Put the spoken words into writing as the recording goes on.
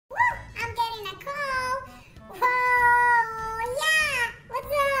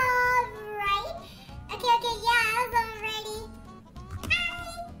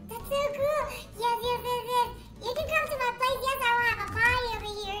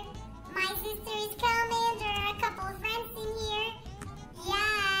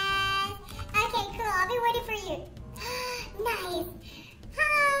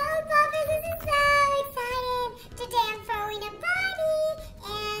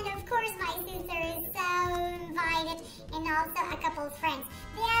also a couple of friends.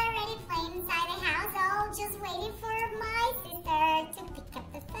 They are already playing inside the house, all just waiting for my sister to pick up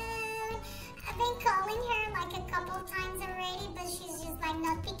the phone. I've been calling her like a couple of times already, but she's just like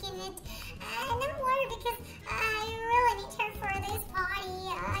not picking it. And I'm worried because I really need her for this party.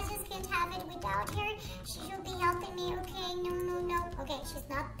 I just can't have it without her. She should be helping me. Okay, no. Okay, she's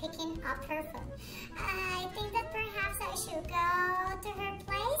not picking up her phone. I think that perhaps I should go to her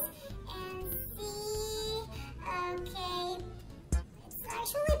place and see. Okay, it's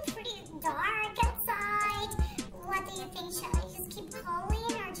actually pretty dark outside. What do you think? Shall I just keep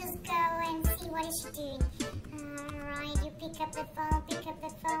calling or just go and see what is she doing? Alright, you pick up the phone, pick up the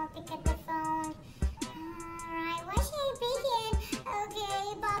phone, pick up the phone. Alright, why is she ain't picking? Okay,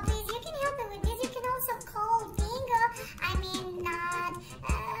 Bobbies, you can help me with this. You can also call Bingo. I mean,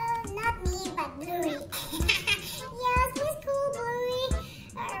 not me, but Bluey. Yes, please call Bluey.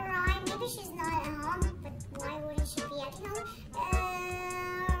 Alright, maybe she's not at home, but why wouldn't she be at home?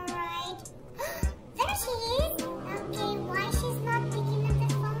 Alright. There she is. Okay, why she's not picking up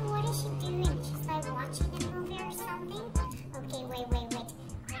the phone? What is she doing? She's like watching a movie or something? Okay, wait. Let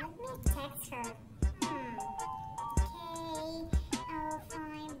me text her. Okay, I'll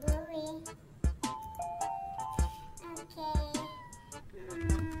find Bluey. Okay.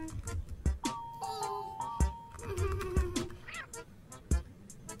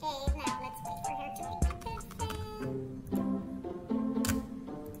 Okay, now let's wait for her to pick up her phone.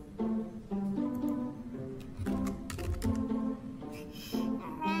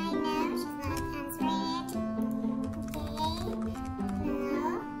 Alright, no, she's not answering it. Okay, no.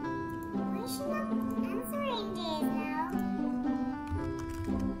 Why is she not answering this now?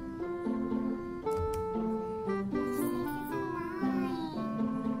 She says it's a lie.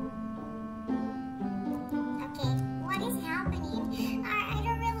 Okay, what is happening? I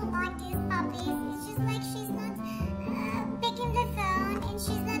don't really like these puppies. It's just like she's not picking the phone and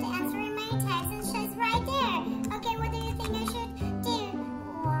she's not answering my text and she's right there. Okay, what do you think I should do?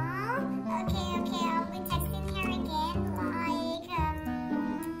 Well, okay, I'll be texting her again. Like,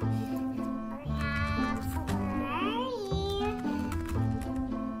 perhaps, where are you?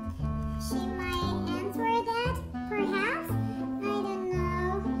 She might answer that, perhaps? I don't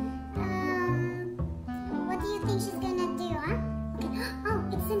know. What do you think she's gonna do, huh? Oh,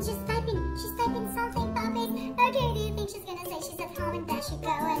 it's since she's typing something, Puppy. Okay, do you think she's gonna say she's at home and that should go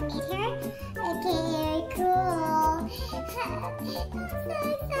and meet her? Okay, cool. I'm so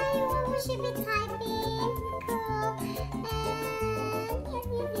excited. What will she be typing? Cool. Yes.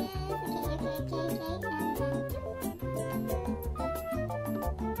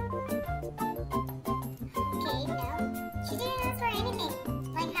 Okay, no. She didn't answer anything.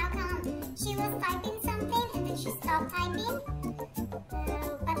 Like, how come? She was typing something and then she stopped typing?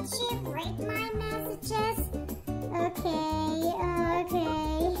 But she read my messages. Okay.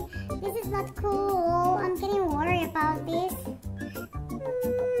 This is not cool. I'm getting worried about this.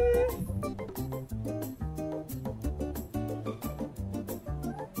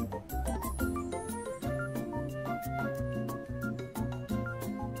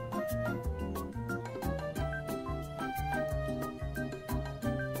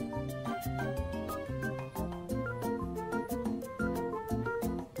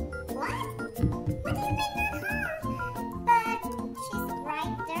 What do you mean not home? But she's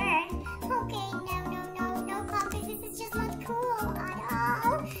right there. Okay, no, Puppies, this is just not cool at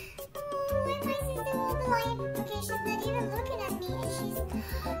all. When my sister will be like, okay, she's not even looking at me and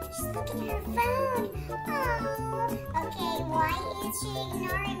she's looking at her phone. Oh, okay, why is she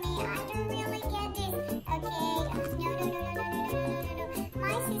ignoring me? I don't really get this. Okay, no.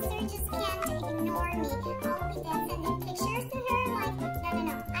 My sister just can't ignore me. I'll be then sending pictures to her like,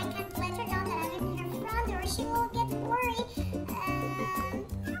 no. I can't let her know that I'm in her front door. She will get worried. She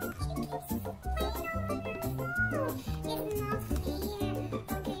keeps playing over her phone. It's not fair.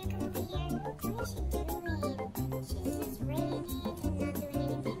 Okay, you come over here. What is she doing? She's just reading it and not doing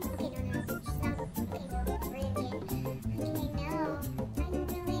anything. Okay, no. She's not. Okay, no, reading it. Okay, no. I don't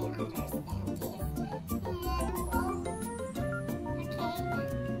really understand this. And, oh. Okay.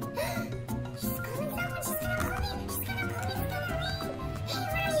 She's calling someone. She's gonna call me.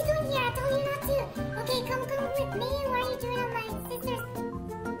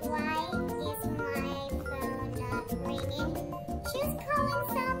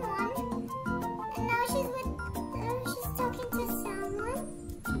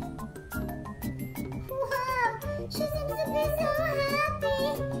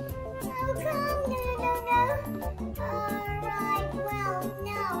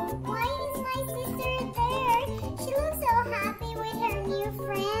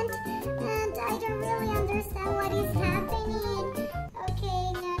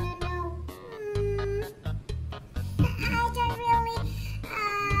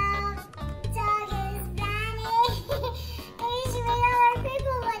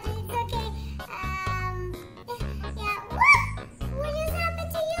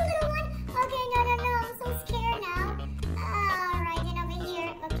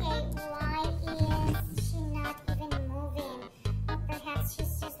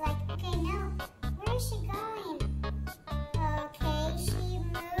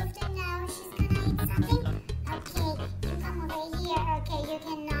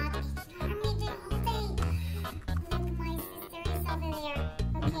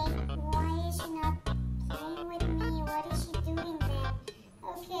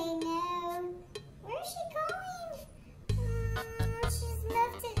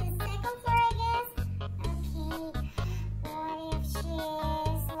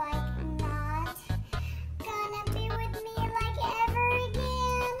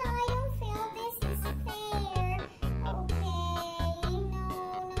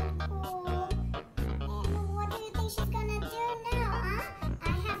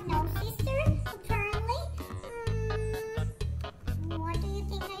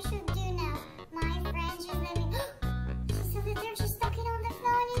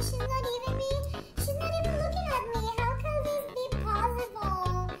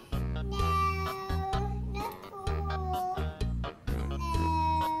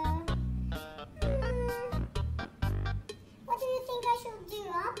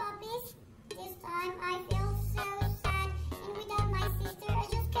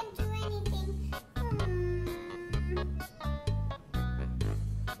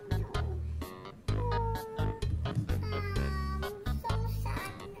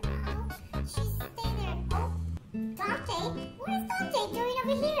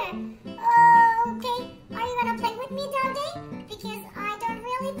 over here. Okay, are you gonna play with me, Dante? Because I don't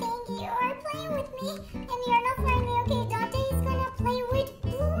really think you are playing with me, and you're not friendly. Okay, Dante is gonna play with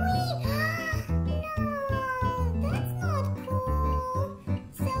Bluey. No, that's not cool.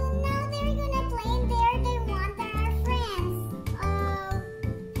 So now they're gonna play in there. They want that are friends. Oh,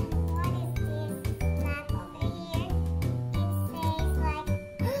 what is this map over here? It says like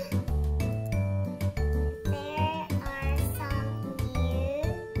there are some new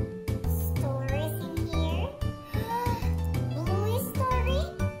stories in here. Bluey story?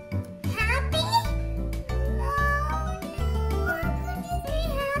 Happy? No, how could this be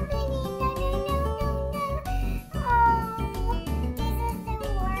happening? No. Oh, this is the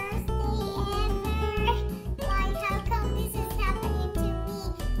worst day ever. Like, how come this is happening to me?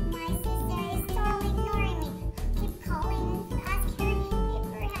 My sister is totally ignoring me. Keep calling, ask her if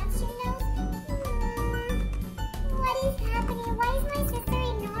perhaps she knows. What is happening? Why is my sister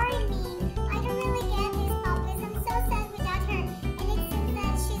ignoring me? I don't really get this, Puppies. I'm so sad without her. And it seems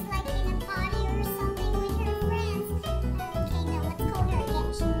that she's like in a party or something with her friends. Okay, now let's call her again.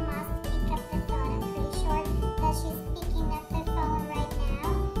 She must pick up the phone. I'm pretty sure that she's picking up the phone right now.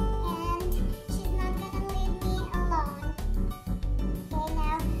 And she's not gonna leave me alone. Okay,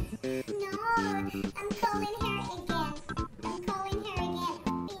 now. No, I'm calling her again. I'm calling her again.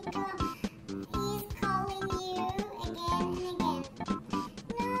 Pick up. He's calling you again and again.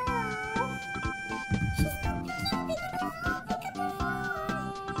 No. She's not picking up the phone. Pick up the phone.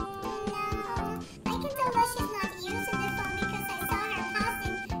 No. I can tell that she's not using the phone because I saw her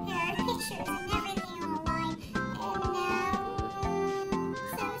posting her pictures and everything online. And now,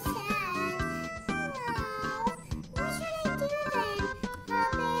 so sad. No. What should I do then?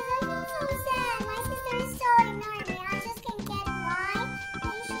 Puppies, I feel so sad. My sister is so ignoring me. I just can't get why.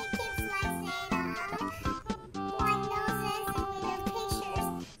 And she keeps like saying, like noses and with her pictures,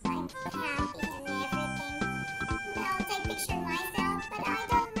 like happy and everything. I'll take picture myself, but I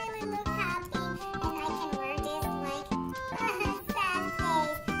don't really look happy. And I can wear this like sad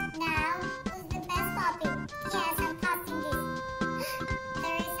face. Now, who's the best puppy? Yes, I'm posting this.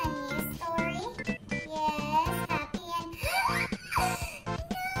 There is a new story. Yes, happy and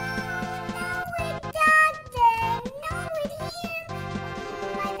not with Dante, not with him.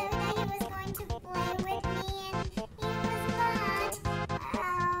 I thought that he was going to play with me and he was not. Oh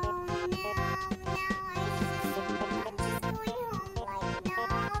no, I'm just going home like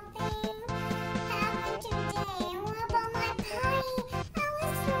nothing happened today. What about my party? I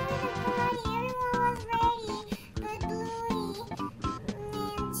was throwing a party, everyone was ready, but Bluey,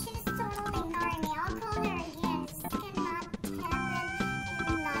 man, she's totally ignoring me. I'll call her again. This cannot happen.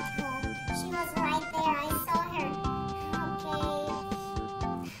 Not home. She was right there. I saw her. Okay.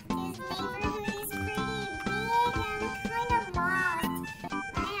 This neighborhood is pretty big. I'm kind of lost.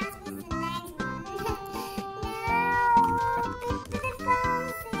 My house was the next one. No. Pick the phone,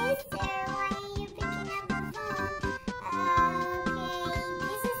 sister. Why are you picking up the phone? Okay.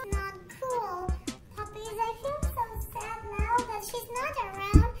 This is not cool. Puppies, I feel so sad now that she's not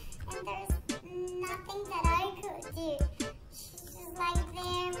around and there's nothing that I could do. She's just like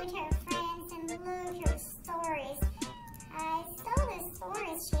there with her friends and look her stories. I saw the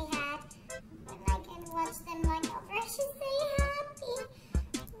stories she had, but I can watch them like over. She's so happy.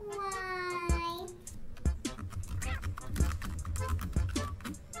 Why?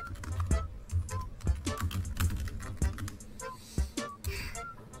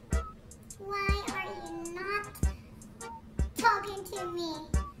 Why are you not talking to me?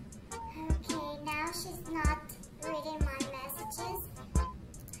 Okay, now she's not reading my messages.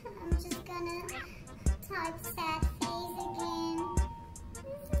 I'm just gonna type sad face again.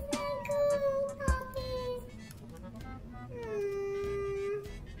 This is not cool, puppies.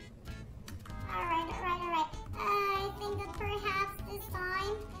 Alright. I think that perhaps this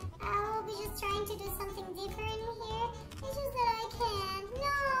time I will be just trying to do something different here. It's just that I can't.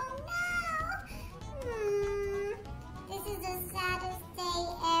 No. This is the saddest day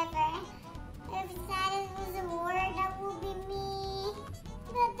ever. If saddest was a word, that would be me.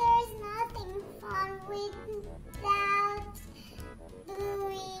 But there's nothing fun without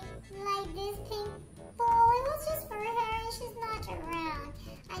Bluey. Like this pink ball, it was just for her and she's not around.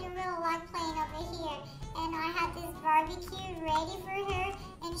 I don't really like playing over here. And I had this barbecue ready for her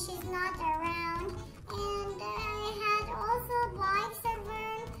and she's not around. And I had also bikes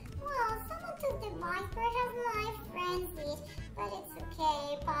around. Well, someone took the bike, perhaps my friend did. But it's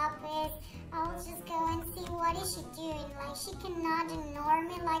okay, Puppies. I'll just go and see what is she doing. Like, she cannot ignore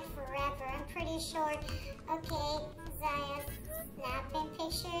me like forever, I'm pretty sure. Okay, Zaya snapping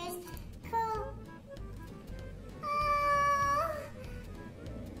pictures. Cool.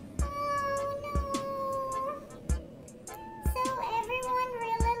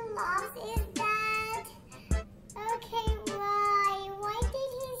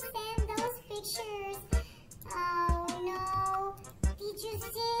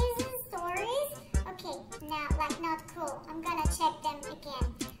 these stories? Okay, now, like, not cool. I'm gonna check them again.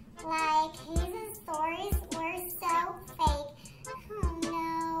 Like, his stories were so fake. Oh no,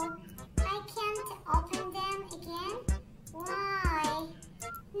 I can't open them again. Why?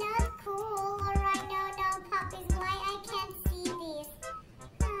 Not cool. Alright, no, puppies. Why I can't see this?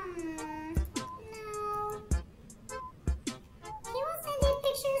 No. He was sending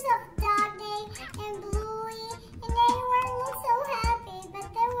pictures of Dog Day and Bluey, and they were all so happy, but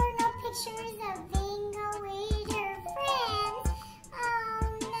there were no pictures of Bingo with her friends. Oh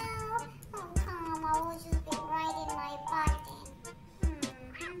no. Oh come, I will just be riding my bike then.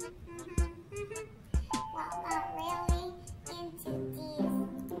 Well, not really into this.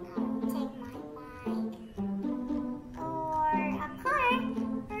 I'll take my bike. Or a car,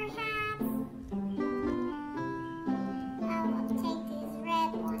 perhaps. I will take this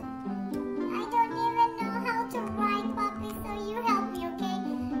red one. I don't even know how to ride, puppy, so you help me, okay?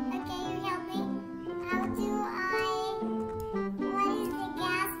 Okay, you help me. How do what is the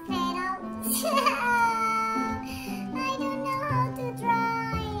gas pedal? I don't know how to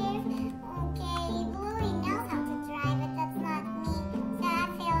drive. Okay, Bluey knows how to drive, but that's not me. So I'm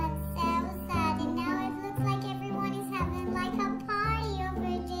feeling so sad, and now it looks like everyone is having like a party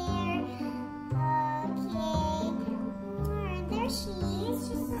over there. Okay. There she is.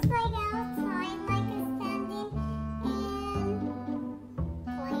 She's just like outside, like standing and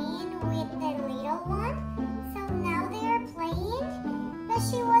playing with the little one. So now they are playing, but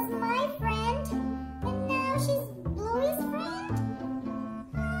she was my friend, and now she's Bluey's friend.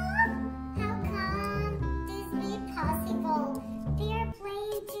 How can this be possible? They are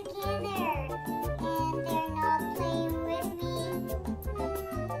playing together, and they're not playing with me.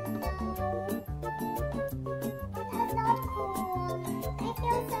 That's not cool. I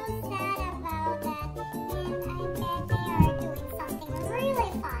feel so sad about that, and I bet they are doing something really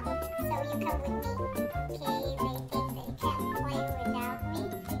fun. So you come with me, okay? They think they can't play without me.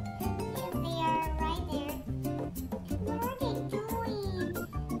 Yes, they are right there. What are they doing?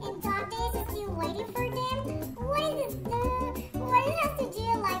 And Dog Days is still waiting for them? What is this? What does it have to do?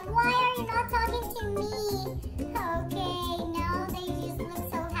 Like, why are you not talking to me? Okay, no, they just look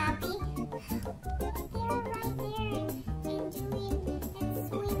so happy. They're right there and doing and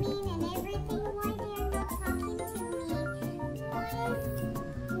swimming and everything. Why they're not talking to me?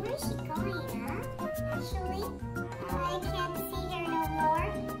 Where is she going, huh? Actually, I can't see her no more.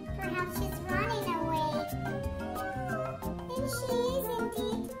 Perhaps she's running away. And she is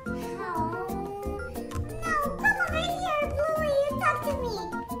indeed. Oh, no, come over here, Bluey, you talk to me.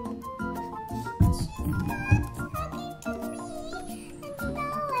 She's not talking to me. No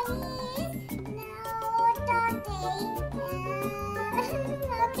one is. No, Dog Day.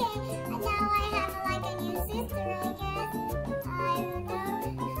 Okay, now I have like a new sister, I guess. I don't know.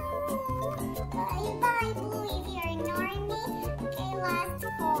 Bye, Bluey, if you're ignoring me. Okay, last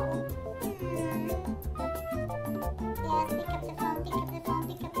call. Yes, pick up the phone, pick up the phone,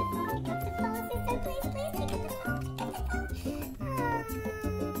 pick up the phone, pick up the phone. Sister, please, please, pick up the phone, pick up the phone.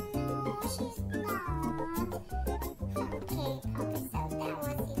 No, she's not. Okay, puppy, so that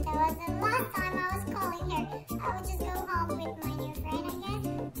was it. That was the last time I was calling her. I would just go home with my new friend, I guess.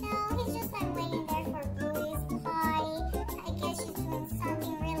 No, he's just like waiting there for Bluey's party. I guess she's doing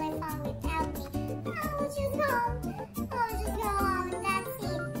something really fun without me. I'll just go home. I'll just go home and that's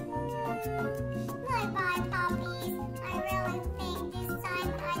it. Bye-bye, puppies. I really think this time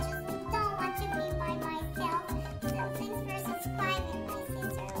I just don't want to be by myself. So thanks for subscribing. My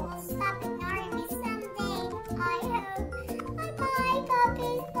sister will stop ignoring me someday. I hope. Bye-bye,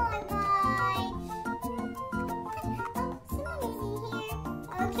 puppies. Bye-bye. Oh, someone is in here.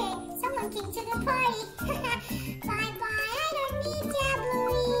 Okay, someone came to the party. Bye-bye. I don't need ya,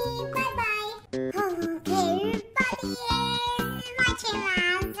 Bluey. Bye-bye. Okay, everybody is watching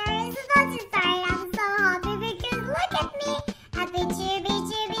Laughter is about to start. I'm so happy because look at me. Happy chubby,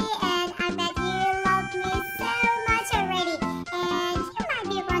 and I bet you love me so much already. And you might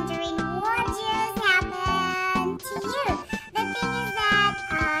be wondering what just happened to you. The thing is that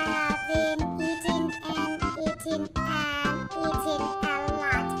I have been eating and eating and eating a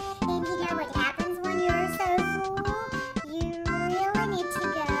lot. And you know what happens when you're so full? You really need to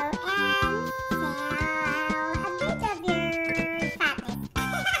go and sell a bit of your fatness.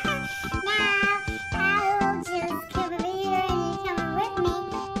 Now, I will just come over here and you come with me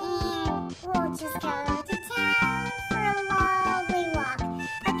and we'll just go to town for a lovely walk.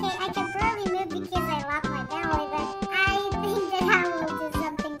 Okay, I can barely move because I lost my belly, but I think that I will do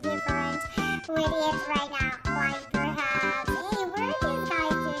something different with it right now. Like perhaps, hey, what are these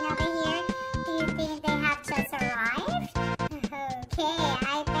guys doing over here? Do you think they have just arrived? Okay,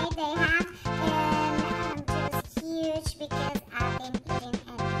 I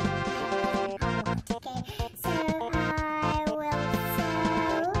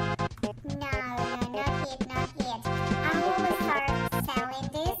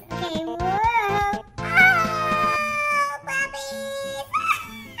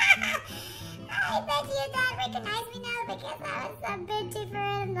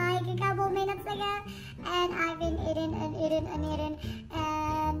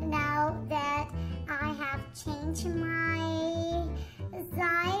change my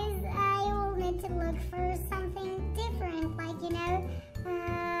size, I will need to look for something different, like, you know.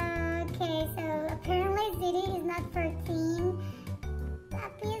 Okay, so apparently City is not for teen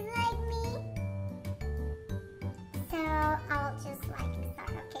puppies like me. So I'll just like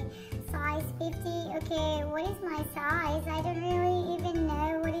start. Okay, size 50. Okay, what is my size? I don't really even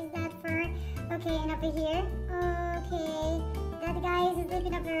know what is that for. Okay, and over here. Okay, that guy is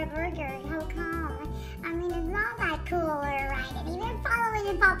looking up for a burger. How come? I mean, it's not that cool, right? And even following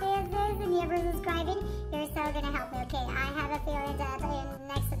the puppies and you ever subscribing, you're so gonna help me. Okay, I have a feeling that in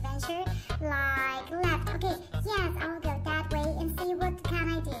next adventure, like left. Okay, yes, I'll go that way and see what can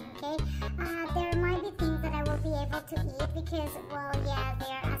I do. Okay, there might be things that I will be able to eat because, well, yeah,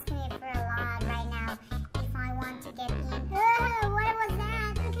 they are asking me for a lot right now if I want to get in. Oh, what was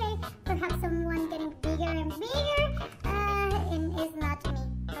that? Okay, perhaps someone getting bigger and bigger, and it's not me.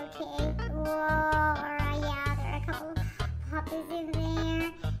 Okay, whoa, alright, yeah, there are a couple puppies in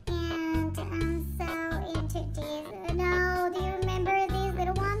there, and I'm so into this. No, do you remember these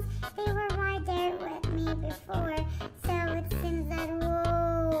little ones? They were right there with me before, so it seems that,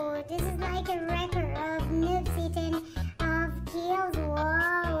 whoa, this is like a record of noobs eating, of kills,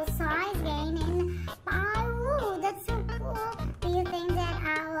 whoa, size gain, and whoa, that's so cool. Do you think that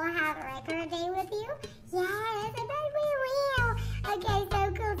I will have a record day with you? Yes, I bet we will. Okay, so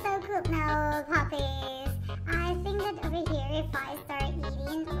cool. No, puppies. I think that over here, if I start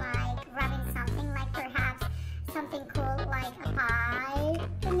eating, like grabbing something, like perhaps something cool, like a pie,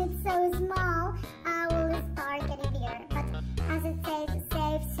 and it's so small, I will start getting bigger. But as it says,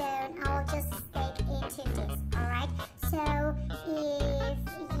 safe zone, I'll just stay into this. Alright? So if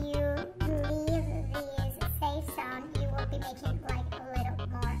you leave this safe zone, you will be making like a little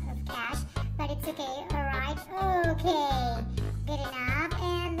more of cash. But it's okay. Alright? Okay. Good enough.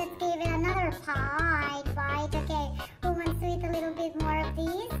 And let's give it another bite. Okay. Who wants to eat a little bit more of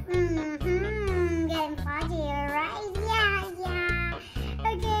these? Getting fudgy, alright? Yeah.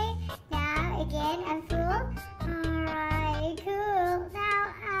 Okay. Now again, I'm full. Alright, cool. Now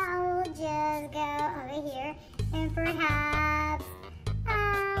I'll just go over here and perhaps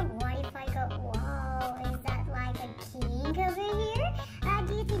what if I go, whoa, is that like a king over here?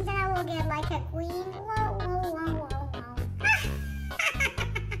 Do you think that I will get like a queen? Whoa.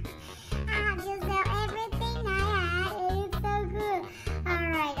 I just sell everything I had. It's so good.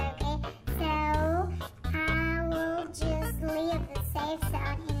 Alright, okay. So I will just leave the safe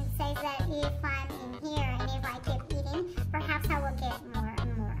zone, and it says that if I'm in here and if I keep eating, perhaps I will get more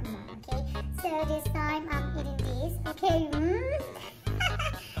and more. Okay. So this time I'm eating this. Okay.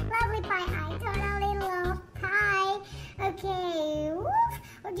 Lovely pie. I totally love pie. Okay. Woof.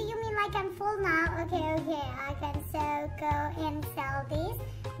 Or do you mean like I'm full now? Okay. I can so go and sell this.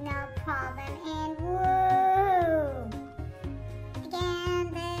 No problem. And whoa. Again,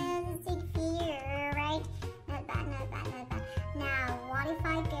 this is fear, right? Not bad. Now, what if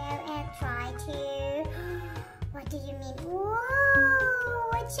I go and try to... What do you mean? Whoa!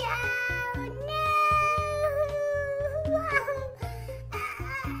 Watch out! No!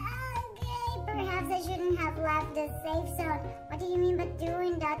 Okay, perhaps I shouldn't have left the safe zone. What do you mean by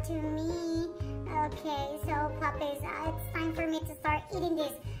doing that to me? Okay, so puppies, it's time for me to start eating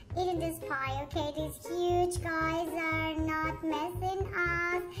this pie. Okay, these huge guys are not messing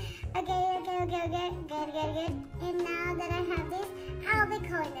us. Okay, good. And now that I have this, I'll be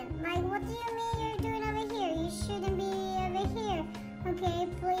calling them. Like, what do you mean you're doing over here? You shouldn't be over here. Okay,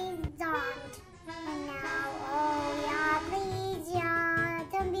 please don't. And now, oh yeah, please, yeah,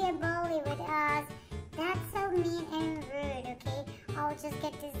 don't be a bully with us. That's so mean and rude. Okay, I'll just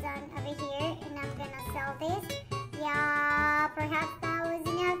get this done over here, and I'm gonna sell this. Yeah, perhaps that was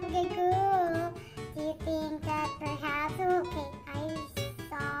enough. Okay, cool. Do you think that perhaps... Okay, I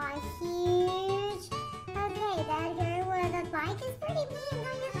saw a huge... Okay, that girl with a bike is pretty mean,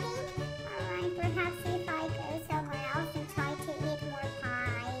 don't you think? Alright, perhaps if I go somewhere else and try to eat more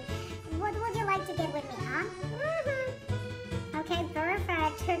pie. What would you like to get with me, huh? Okay,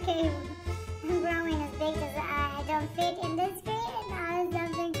 perfect. Okay, I'm growing as big as I don't fit in this fit. That is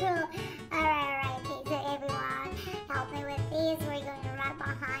something cool. Alright. Okay, so everyone, help me with this. We're going to run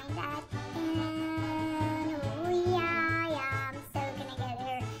behind that. And yeah, I'm so gonna get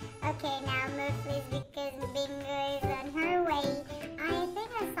her. Okay, now move please because Bingo is on her way. I think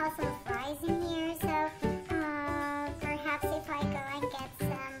I saw some fries in here, so perhaps if I go and get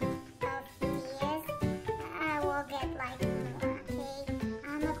some of these, I will get like more. Okay,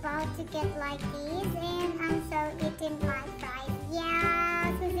 I'm about to get like these, and I'm so eating my fries.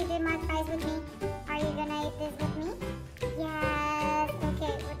 Yeah, who's eating my fries with me? Are you gonna eat this with me? Yes.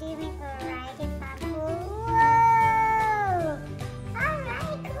 Okay, what do you mean? Alright, if I'm full.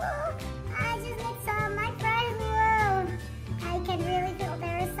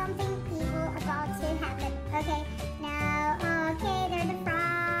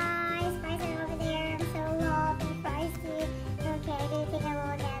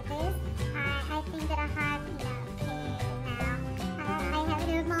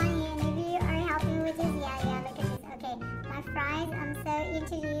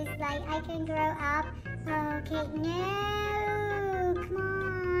 trees. Like I can grow up. Okay, no, come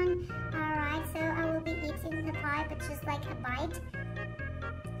on. Alright, so I will be eating the pie, but just like a bite.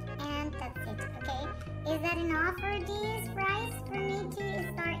 And that's it, okay? Is that enough for these fries for me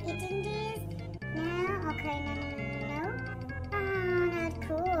to start eating these? No? Okay, no. Oh, not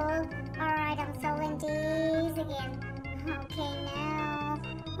cool. Alright, I'm selling these again. Okay, now.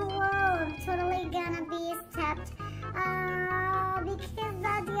 Whoa, I'm totally gonna be stepped. Because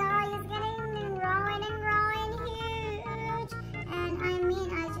that guy is getting growing huge. And I mean,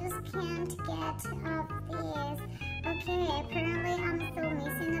 I just can't get up this. Okay, apparently I'm still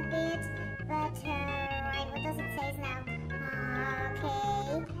missing a bit. But, right, what does it say now?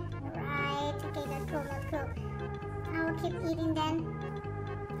 Okay, right, okay, not cool. I will keep eating then.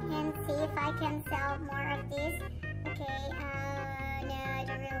 And see if I can sell more of this. Okay, no, I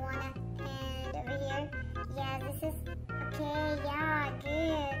don't really wanna. And over here, yeah, this is, okay, yeah,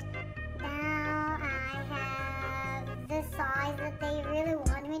 good. Now I have the size that they really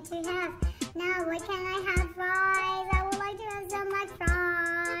want me to have. Now, what can I have fries? I would like to have some like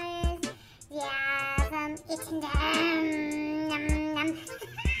fries. Yes, I'm eating them. Yum, yum.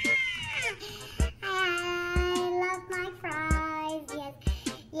 I love my fries.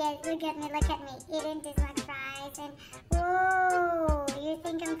 Yes, look at me, eating these my fries. And whoa, you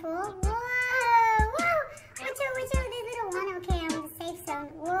think I'm full? Whoa, watch out, this little one. Okay, I'm in the safe zone.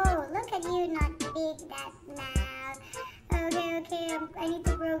 Whoa, look at you, not big that mouth. Okay, I need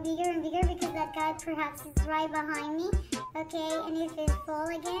to grow bigger and bigger because that guy perhaps is right behind me. Okay, and if it's full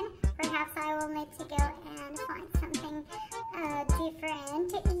again, perhaps I will need to go and find something different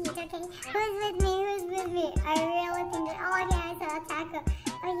to eat. Okay, who's with me? I really think that, oh yeah, I saw a taco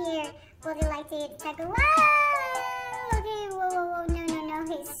right here. Would you like to eat taco? Whoa! Okay, whoa, no,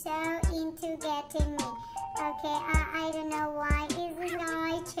 he's so into getting me. Okay, I don't know why. Is this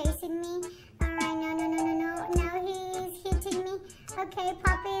guy chasing me? Alright, no, now he's hitting me. Okay,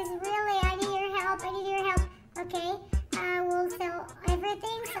 puppies, really, I need your help. Okay, I will sell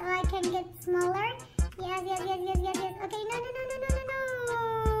everything so I can get smaller. Yes. Okay, no. That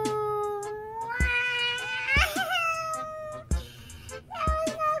was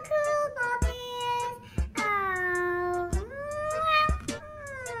so cool, puppies.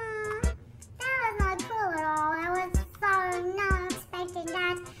 That was not cool at all. I was so not expecting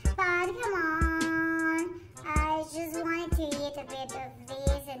that. But come on. I just wanted to eat a bit of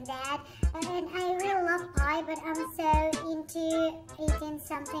this and that. And I really love pie, but I'm so into eating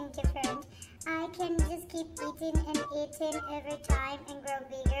something different. I can just keep eating and eating every time and grow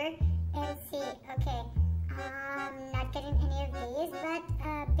bigger and see. Okay, I'm not getting any of these, but a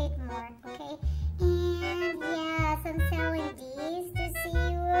bit more, okay? And yes, I'm selling these to see.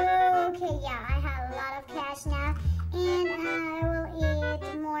 Whoa, okay, yeah, I have a lot of cash now, and I will eat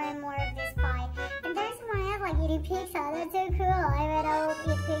more and more of this pie. And there's someone else like eating pizza. That's so cool. I bet I will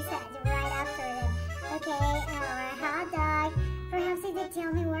eat pizza right after them. Okay, or a hot dog. Perhaps if they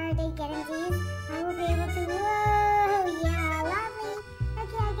tell me where they getting these, I will be able to. Whoa, yeah, lovely.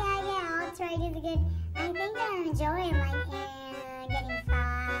 Okay, I'll try this again. I think I'm enjoying like getting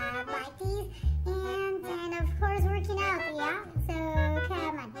fat like these, and of course working out. Yeah, so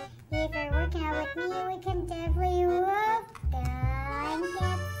come on. If you're working out with me, we can definitely go and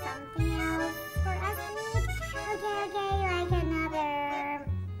get something else for us to eat. Okay, like another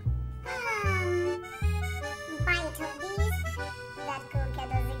bite of these. That cookie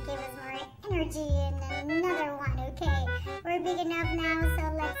doesn't give us more energy, and another one. Okay, we're big enough now, so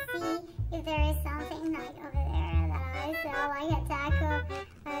let's see if there is something like over there that I saw, like a taco.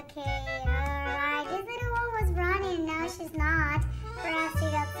 Okay, alright, this little one was running, now she's not. Perhaps she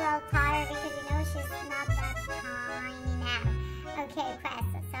got so tired because you know she's not that tiny now. Okay, press.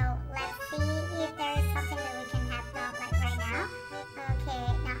 So let's see if there is something that we can have like right now. Okay,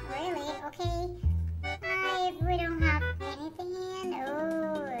 not really. Okay, if we don't have anything in,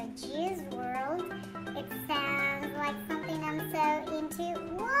 Juice World. It sounds like something I'm so into.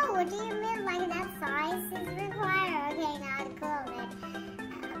 Whoa, what do you mean like that size is required? Okay, not cool then.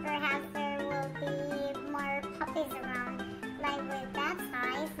 Perhaps there will be more puppies around, like with that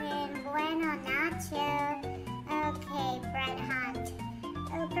size. And bueno, nacho. Okay, bread hunt.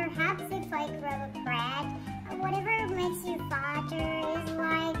 Perhaps if I grab a bread, whatever makes you fatter is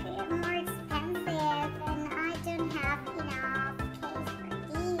like more expensive, and I don't have enough case for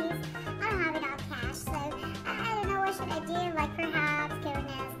these. I don't have enough cash, so I don't know what should I do. Like perhaps go and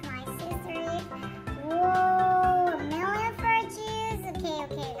ask my sister if. Whoa, $1 million for juice. Okay,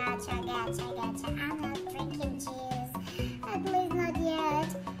 gotcha. I'm not drinking juice. At least not yet.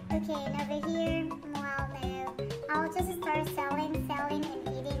 Okay, and over here, well, no. I'll just start selling and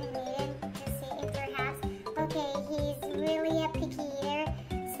eating.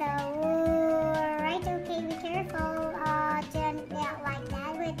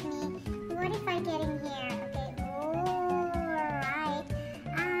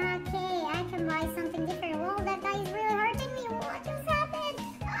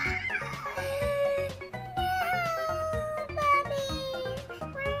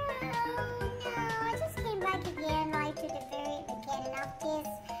 this.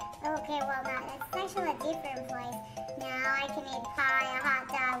 Okay, well now it's actually a different place. Now I can eat pie, a hot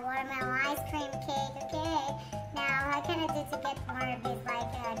dog, watermelon, ice cream, cake. Okay. Now how can I do to get more of this,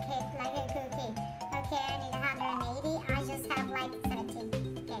 like a cake, like a cookie? Okay, I need 180. I just have like 17.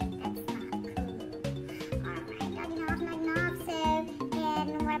 Okay, that's not cool. Alright, not enough. So,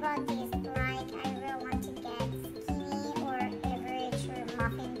 and what about this? Like, I really want to get skinny or average or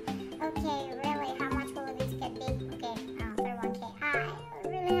muffin. Okay, really, how much will it be to get big? Okay, 31K. I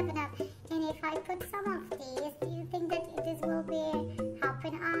really have enough. And if I put some of these, do you think that this will be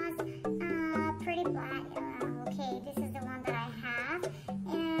helping us? Pretty black. Okay, this is the one that I have.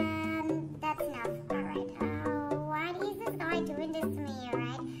 And that's enough. Alright, what is this guy doing this to me,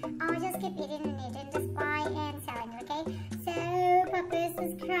 alright? I'll just keep eating and eating this pie and selling, okay? So, Papa's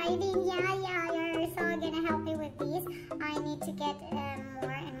subscribing. Yeah, you're so gonna help me with this. I need to get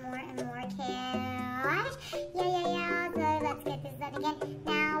more and more cash. Yeah. So, let's get this done again.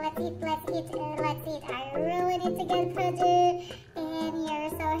 Now, let's eat. I really need to get food. And you're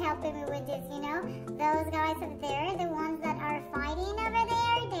so helping me with this, you know? Those guys up there, the ones that are fighting over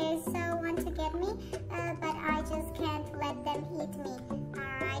there, they so want to get me, but I just can't let them eat me.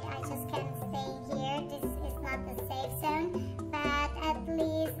 Alright, I just can't stay here. This is not the safe zone, but at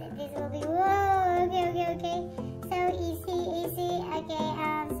least this will be, whoa, okay. So easy. Okay,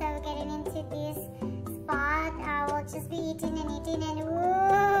 so getting into this spot, I will just be eating and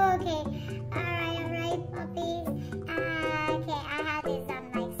whoa, okay. Alright, puppies. Okay, I have this done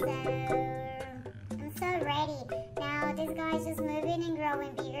like so. I'm so ready. Now this guy's just moving and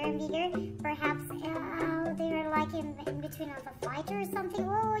growing bigger and bigger. Perhaps they're like in between of a fight or something.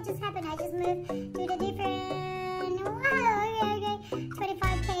 Whoa, what just happened? I just moved to the different. Whoa, okay.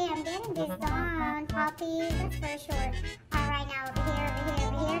 25K, I'm getting this done, puppies. That's for sure. Alright, now over here.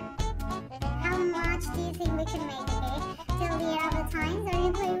 How much do you think we can make, okay? Till the end of the times? Are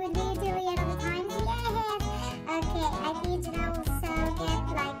you playing with me till the end of the times? Yes! Okay, I think that I will so get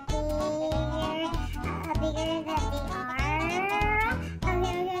like bigger than they are.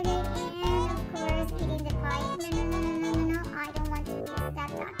 Okay. And of course, eating the pie. No. I don't want to eat that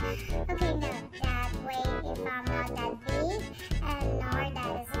done. Okay, no. That way, if I'm not that big and nor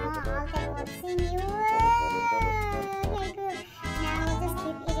that small, they won't see me. Whoa! Okay, cool. Now we'll just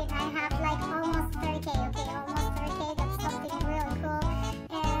keep eating. I have like almost 30K. Okay, almost 30K. That's something really cool.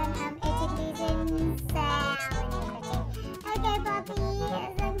 And I'm eating these in salad. Okay, puppies.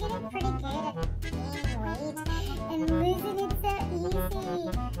 I'm getting pretty good at gaining weight and losing it so easy.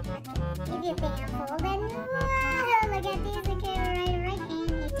 If you think I'm full, then whoa, look at this. Okay, right, and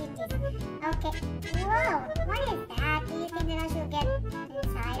eating this. Okay, whoa, what is that? Do you think that I should get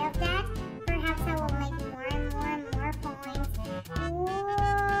inside of that? Perhaps I will make more and more points. Whoa,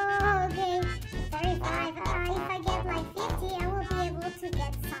 okay, 35. If I get like 50, I will be able to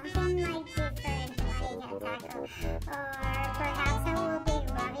get something like different, like a taco. Or perhaps I will be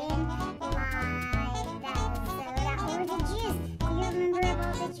rubbing like that soda or the juice. Do you remember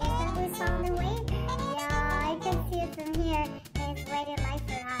about the juice that we saw on the way? Yeah, I can see it from here. It's waiting like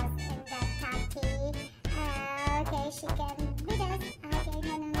for us in that taxi. Okay, she can beat us. Okay,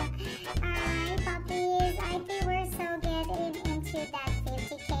 no. Alright, puppies. I think we're so getting into that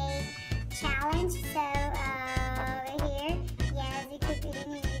 50K challenge. So, over here, yes, you keep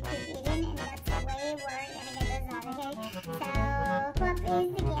eating, and that's the way we're gonna get this done, okay? So, puppies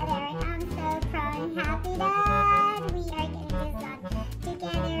together. I'm so proud and happy that we are getting this done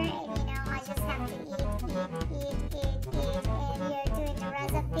together. And you know, I just have to eat. And you're doing the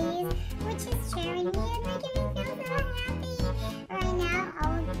rest of these, which is sharing me and making me feel so happy. Right now,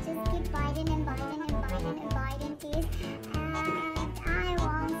 I'll just keep biting these. And I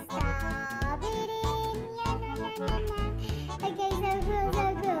won't stop eating. Yeah. Okay, so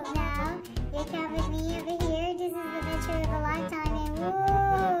cool. Now, you come with me over here. This is the adventure of a lifetime. And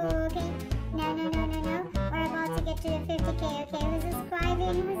whoa, okay. No. We're about to get to the 50K, okay? Who's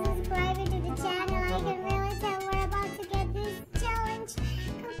subscribing to the channel? I can really tell we're about to get this challenge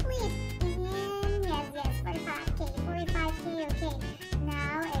complete. And yes, 45K, okay.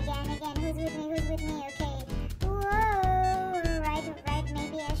 Now, again, who's with me, okay? Whoa, right,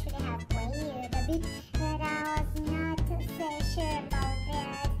 maybe I should have waited a bit, but I was not so sure about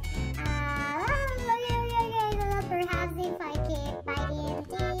that. Okay, perhaps if I keep biting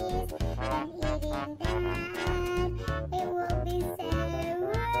this and eating that, it will be so,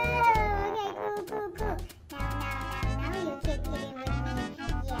 whoa, okay, cool. Now you keep eating with me.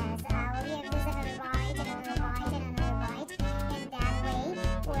 Yes, I will give this another bite, and that way,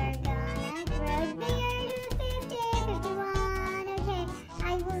 we're gonna grow bigger to 50, 51, okay. I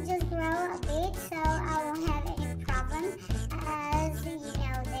will just grow a bit, so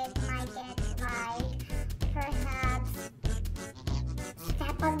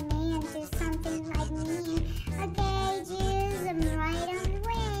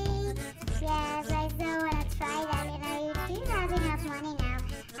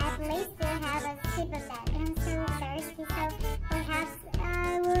have a sip of that. I'm so thirsty, so perhaps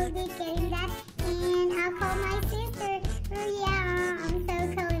I will be getting that. And I'll call my sister. Oh yeah, I'm so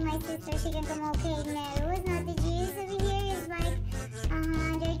calling my sister. She can come. Okay, no, it's not the juice over here. It's like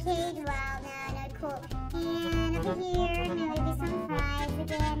 100K. Wow, no, not cool. And over here, maybe some fries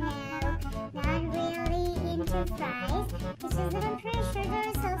again. No, not really into fries. It's just that I'm pretty sure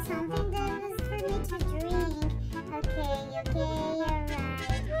there's also something that was for me to drink. Okay, alright.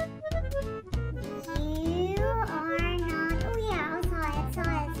 You are not. Oh yeah, I saw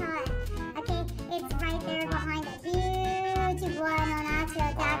it. Okay, it's right there behind that huge one on Nacho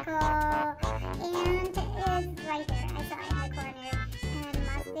Taco. And it's right there. I saw it in the corner. And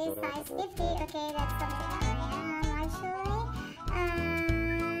must be size 50. Okay, that's something I am actually.